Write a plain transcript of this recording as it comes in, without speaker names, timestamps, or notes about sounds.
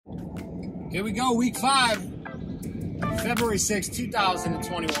Here we go, week 5, February 6,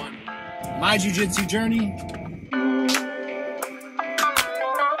 2021. My jiu-jitsu journey.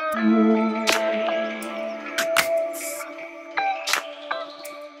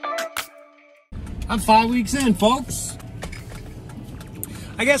 I'm 5 weeks in, folks.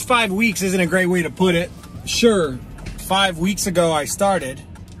 I guess 5 weeks isn't a great way to put it. Sure, 5 weeks ago I started,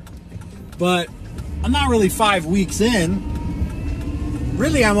 but I'm not really 5 weeks in.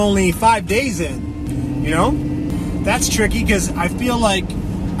 Really, I'm only 5 days in, you know? That's tricky because I feel like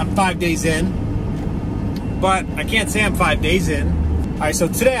I'm 5 days in, but I can't say I'm 5 days in. All right, so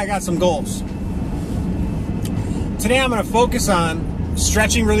today I got some goals. Today I'm gonna focus on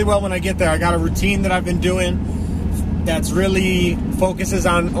stretching really well when I get there. I got a routine that I've been doing that's really focuses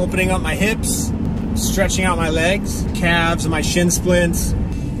on opening up my hips, stretching out my legs, calves, and my shin splints,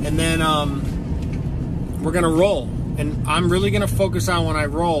 and then we're gonna roll. And I'm really gonna focus on, when I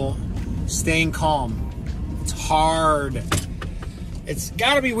roll, staying calm. It's hard. It's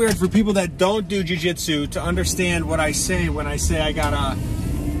gotta be weird for people that don't do jiu-jitsu to understand what I say when I say I gotta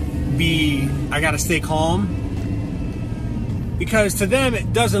stay calm. Because to them,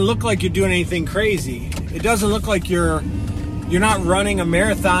 it doesn't look like you're doing anything crazy. It doesn't look like you're not running a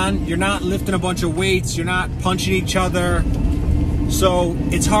marathon. You're not lifting a bunch of weights. You're not punching each other. So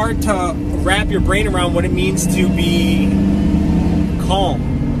it's hard to wrap your brain around what it means to be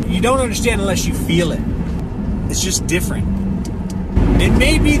calm. You don't understand unless you feel it. It's just different. It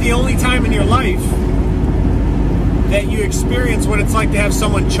may be the only time in your life that you experience what it's like to have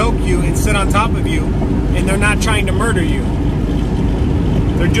someone choke you and sit on top of you, and they're not trying to murder you.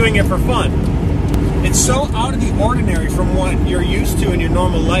 They're doing it for fun. It's so out of the ordinary from what you're used to in your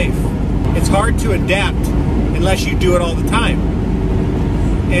normal life. It's hard to adapt unless you do it all the time.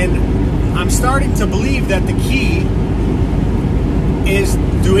 And I'm starting to believe that the key is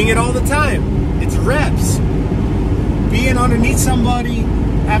doing it all the time. It's reps. Being underneath somebody,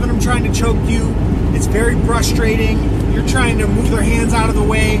 having them trying to choke you, it's very frustrating. You're trying to move their hands out of the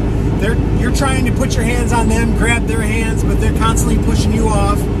way. You're trying to put your hands on them, grab their hands, but they're constantly pushing you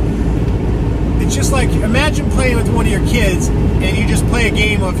off. It's just like, imagine playing with one of your kids and you just play a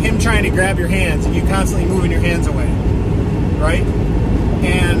game of him trying to grab your hands and you constantly moving your hands away, right?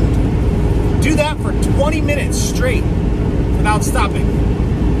 And do that for 20 minutes straight without stopping.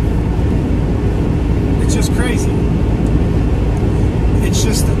 It's just crazy.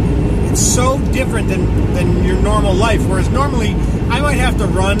 It's so different than your normal life. Whereas normally I might have to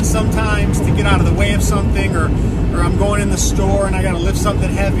run sometimes to get out of the way of something, or I'm going in the store and I got to lift something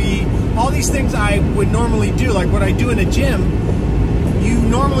heavy. All these things I would normally do, like what I do in a gym, you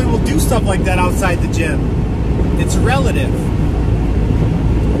normally will do stuff like that outside the gym. It's relative.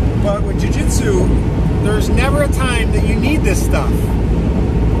 But with jiu-jitsu, there's never a time that you need this stuff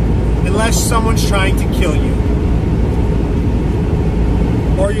unless someone's trying to kill you.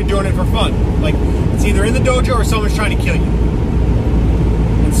 Or you're doing it for fun. Like, it's either in the dojo or someone's trying to kill you.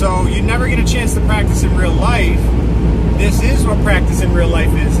 And so you never get a chance to practice in real life. This is what practice in real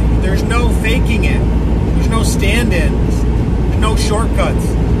life is. There's no faking it. There's no stand-ins. There's no shortcuts.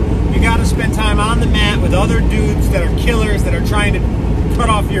 You gotta spend time on the mat with other dudes that are killers, that are trying to cut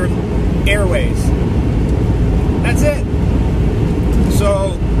off your airways. That's it.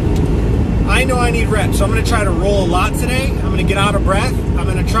 So I know I need reps, so I'm going to try to roll a lot today. I'm going to get out of breath. I'm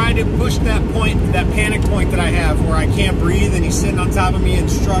going to try to push that point, that panic point that I have where I can't breathe and he's sitting on top of me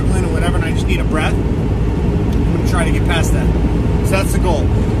and struggling or whatever, and I just need a breath. I'm going to try to get past that. So that's the goal.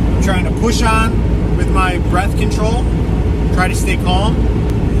 I'm trying to push on with my breath control, try to stay calm.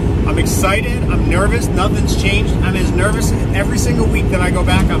 I'm excited, I'm nervous, nothing's changed. I'm as nervous every single week that I go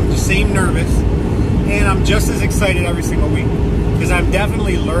back. I'm the same nervous, and I'm just as excited every single week because I'm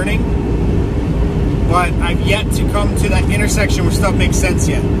definitely learning, but I've yet to come to that intersection where stuff makes sense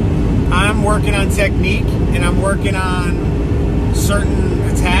yet. I'm working on technique and I'm working on certain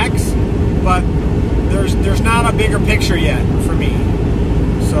attacks, but there's not a bigger picture yet for me.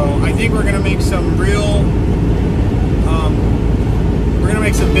 So I think we're gonna make some real we're gonna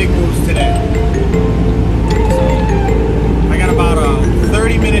make some big moves today. So I got about a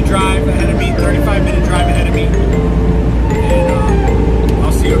 30-minute drive ahead of me, 35-minute drive ahead of me, and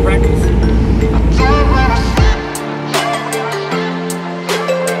I'll see you at practice.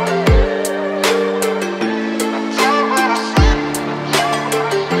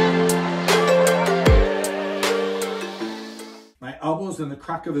 My elbow's in the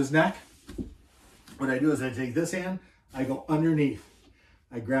crack of his neck. What I do is I take this hand, I go underneath.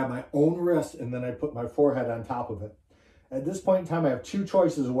 I grab my own wrist and then I put my forehead on top of it. At this point in time, I have two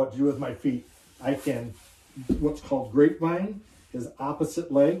choices of what to do with my feet. I can what's called grapevine, his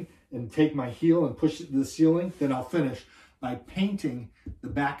opposite leg and take my heel and push it to the ceiling. Then I'll finish by painting the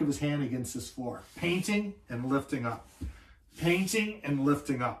back of his hand against this floor. Painting and lifting up. Painting and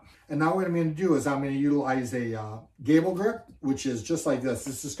lifting up. And now what I'm going to do is I'm going to utilize a gable grip, which is just like this.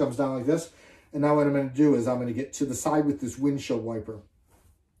 This just comes down like this. And now what I'm going to do is I'm going to get to the side with this windshield wiper.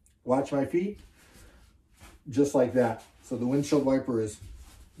 Watch my feet. Just like that. So the windshield wiper is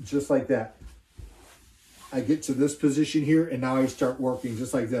just like that. I get to this position here, and now I start working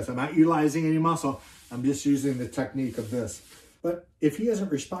just like this. I'm not utilizing any muscle. I'm just using the technique of this. But if he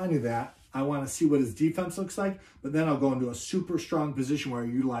isn't responding to that, I want to see what his defense looks like, but then I'll go into a super strong position where I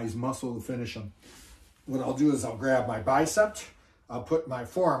utilize muscle to finish him. What I'll do is I'll grab my bicep, I'll put my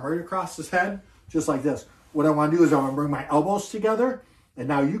forearm right across his head, just like this. What I want to do is I'm going to bring my elbows together, and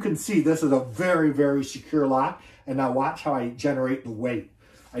now you can see this is a very, very secure lock, and now watch how I generate the weight.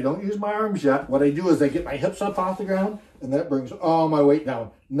 I don't use my arms yet. What I do is I get my hips up off the ground, and that brings all my weight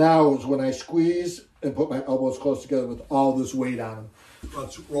down. Now is when I squeeze and put my elbows close together with all this weight on them.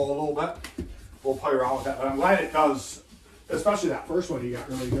 Let's roll a little bit. We'll play around with that. But I'm glad it does, especially that first one, you got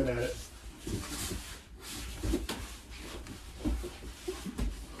really good at it.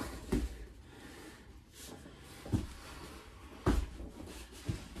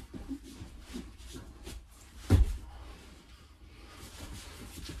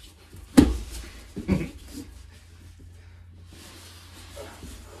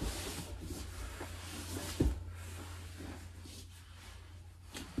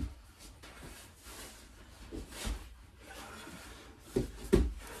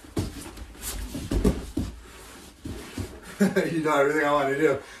 You know everything I want to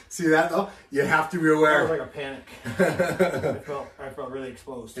do. See that though? You have to be aware. It was like a panic. I felt really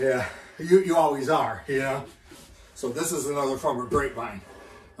exposed. Yeah, you always are, you know. So this is another form of grapevine.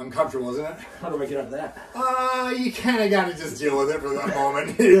 Uncomfortable, isn't it? How do I get out of that? You kind of got to just deal with it for that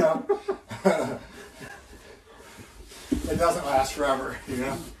moment, you know. It doesn't last forever, you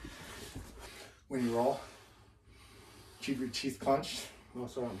know. When you roll, keep your teeth clenched.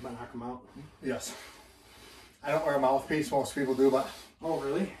 Also, knock them out. Yes. I don't wear a mouthpiece, most people do, but oh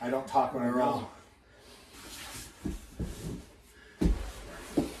really? I don't talk when I roll.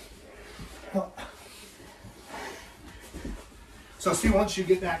 So see, once you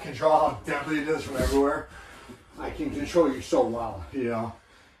get that control, how deadly it is from everywhere, I can control you so well, you know,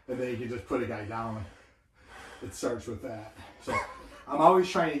 and then you can just put a guy down. It starts with that. So I'm always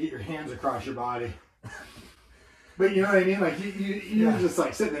trying to get your hands across your body. But you know what I mean? Like you're just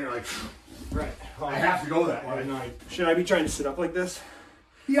like sitting there like, right. Well, I have to go that way. Should I be trying to sit up like this?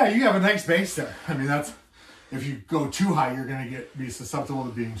 Yeah, you have a nice base there. I mean, that's, if you go too high, you're going to be susceptible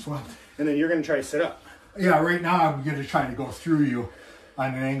to being swept. And then you're going to try to sit up. Yeah, right now I'm going to try to go through you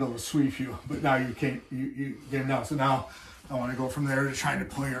on an angle to sweep you. But now you can't, you get enough. So now I want to go from there to trying to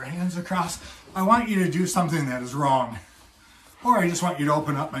pull your hands across. I want you to do something that is wrong. Or I just want you to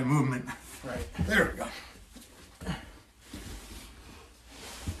open up my movement. Right. There we go.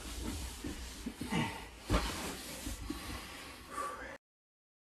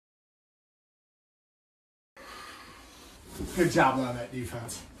 Good job on that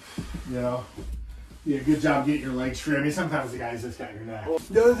defense. You know? Yeah, good job getting your legs free. I mean, sometimes the guys just got your neck.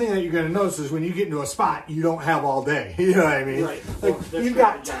 The other thing that you're going to notice is when you get into a spot, you don't have all day. You know what I mean? Right. Like, you've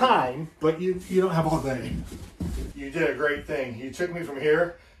got time, but you don't have all day. You did a great thing. You took me from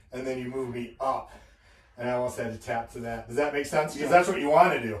here, and then you moved me up. And I almost had to tap to that. Does that make sense? Because that's what you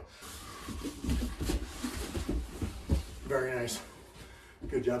want to do. Very nice.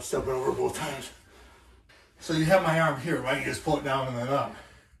 Good job stepping over both times. So you have my arm here, right? You just pull it down and then up.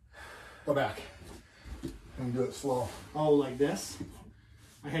 Go back. And do it slow. Oh, like this?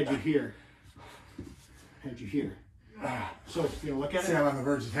 I had you here. I had you here. So, you know, look at it. See, I'm on the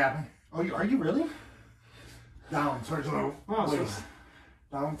verge of tapping. Oh, are you really? Down, towards the Oh, waist.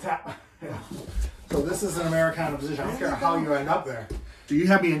 So down, tap. Yeah. So this is an Americana position. I don't care how you end up there. So you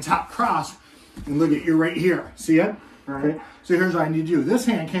have me in top cross, and look at, you're right here. See it? All right. So here's what I need to do. This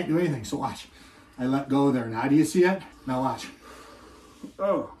hand can't do anything, so watch. I let go there. Now do you see it? Now watch.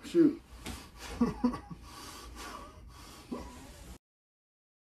 Oh, shoot.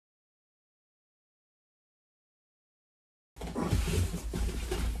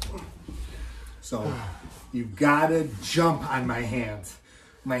 So you've got to jump on my hands.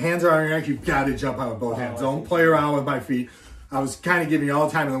 My hands are on your neck. You've got to jump on with both hands. Don't play around with my feet. I was kind of giving you all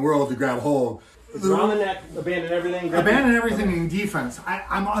the time in the world to grab hold. It's around the neck, abandon everything. Abandon everything in defense.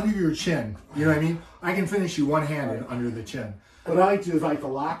 I'm under your chin. You know what I mean? I can finish you one-handed under the chin. What I like to do is I like to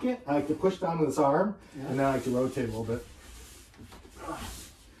lock it. I like to push down with this arm, and then I like to rotate a little bit.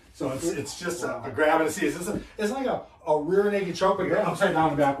 So it's just a grab and a seize. It's like a rear naked choke, but you're upside down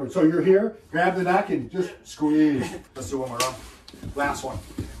and backwards. So you're here, grab the neck and just squeeze. Let's do one more round. Last one.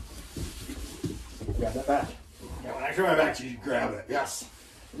 Grab that back. Yeah, when I grab my back, you grab it. Yes.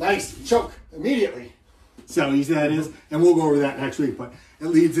 Nice. Choke immediately. See how easy that is? And we'll go over that next week, but it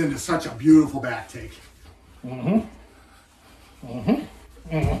leads into such a beautiful back take.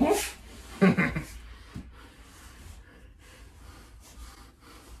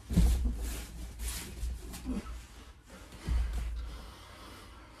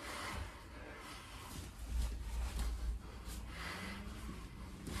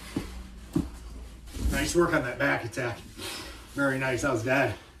 Nice work on that back attack. Very nice. That was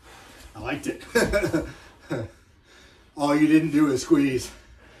bad. I liked it. All you didn't do is squeeze,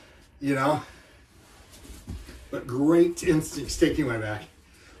 you know? But great instincts taking my back.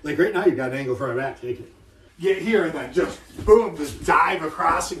 Like right now, you got an angle for my back. Take it. Get here and then just boom, just dive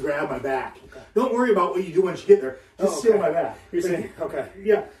across and grab my back. Okay. Don't worry about what you do once you get there. Just seal my back. You're saying, okay.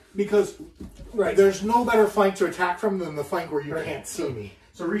 Yeah, because there's no better flank to attack from than the flank where you can't see me.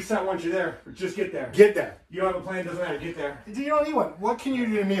 So reset once you're there. Just get there. Get there. You don't have a plan, doesn't matter. Get there. You don't need one. What can you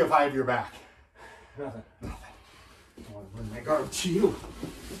do to me if I have your back? Nothing. Nothing. I want to bring my guard to you.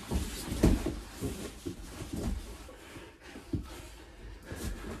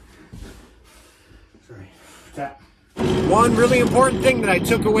 Sorry. Tap. One really important thing that I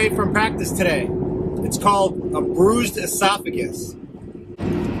took away from practice today. It's called a bruised esophagus.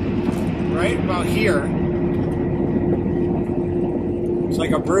 Right about here. It's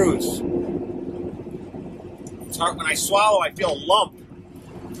like a bruise. It's hard. When I swallow, I feel a lump.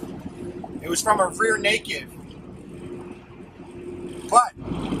 It was from a rear naked. But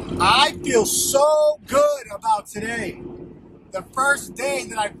I feel so good about today. The first day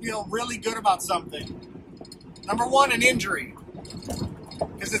that I feel really good about something. Number one, an injury.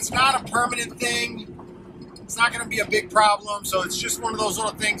 Because it's not a permanent thing. It's not going to be a big problem. So it's just one of those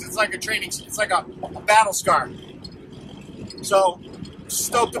little things. It's like a training, it's like a battle scar. So,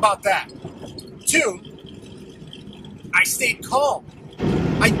 stoked about that. Two, I stayed calm.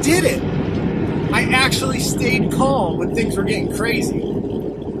 I did it. I actually stayed calm when things were getting crazy.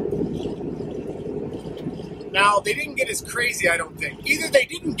 Now, they didn't get as crazy, I don't think. Either they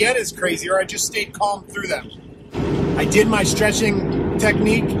didn't get as crazy or I just stayed calm through them. I did my stretching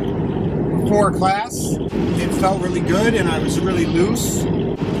technique before class. It felt really good and I was really loose.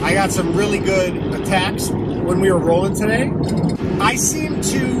 I got some really good attacks when we were rolling today. I seem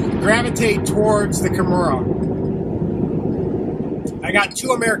to gravitate towards the Kimura. I got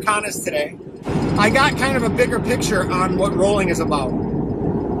 2 Americanas today. I got kind of a bigger picture on what rolling is about.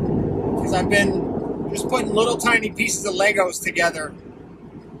 Because I've been just putting little tiny pieces of Legos together.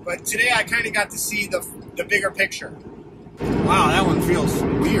 But today I kind of got to see the bigger picture. Wow, that one feels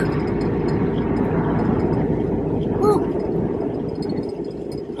weird. Woo.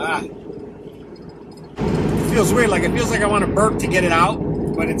 It feels weird, like it feels like I want to burp to get it out,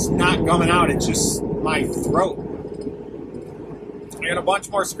 but it's not coming out, it's just my throat. I got a bunch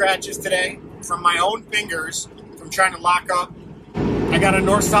more scratches today from my own fingers from trying to lock up. I got a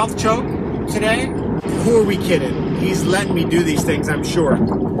north-south choke today. Who are we kidding? He's letting me do these things, I'm sure.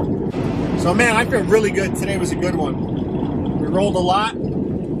 So man, I feel really good. Today was a good one. We rolled a lot.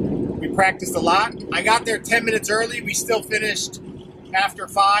 We practiced a lot. I got there 10 minutes early. We still finished after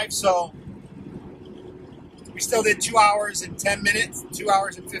 5, so we still did 2 hours and 10 minutes, 2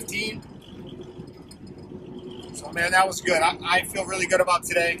 hours and 15. So man, that was good. I feel really good about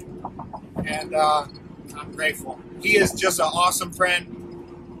today, and I'm grateful. He is just an awesome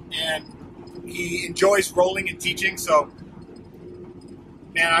friend, and he enjoys rolling and teaching, so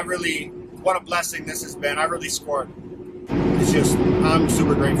man, what a blessing this has been. I really scored. It's just, I'm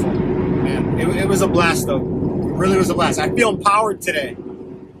super grateful, man. It was a blast, though. It really was a blast. I feel empowered today.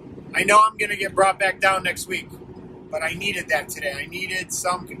 I know I'm going to get brought back down next week, but I needed that today. I needed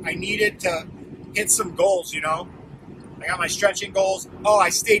to hit some goals, you know? I got my stretching goals. Oh, I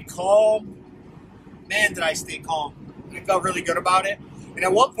stayed calm. Man, did I stay calm. I felt really good about it. And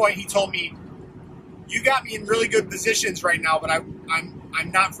at one point, he told me, you got me in really good positions right now, but I'm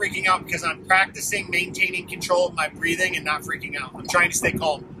not freaking out because I'm practicing maintaining control of my breathing and not freaking out. I'm trying to stay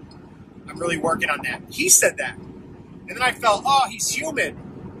calm. I'm really working on that. He said that. And then I felt, oh, he's human.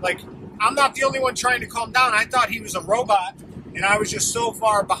 Like, I'm not the only one trying to calm down. I thought he was a robot, and I was just so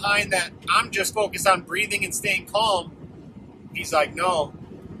far behind that I'm just focused on breathing and staying calm. He's like, no,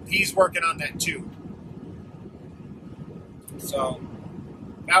 he's working on that too. So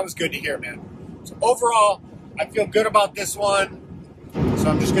that was good to hear, man. So overall, I feel good about this one. So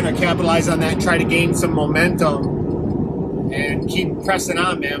I'm just going to capitalize on that and try to gain some momentum and keep pressing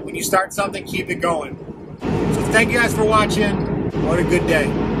on, man. When you start something, keep it going. So thank you guys for watching. What a good day.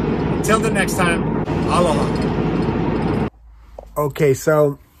 Until the next time, aloha. Okay,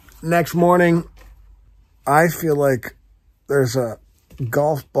 so next morning, I feel like there's a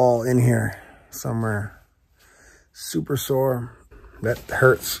golf ball in here somewhere. Super sore. That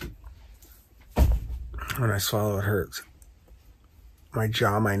hurts. When I swallow, it hurts. My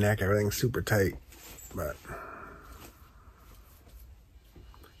jaw, my neck, everything's super tight. But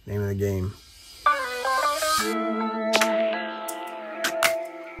name of the game.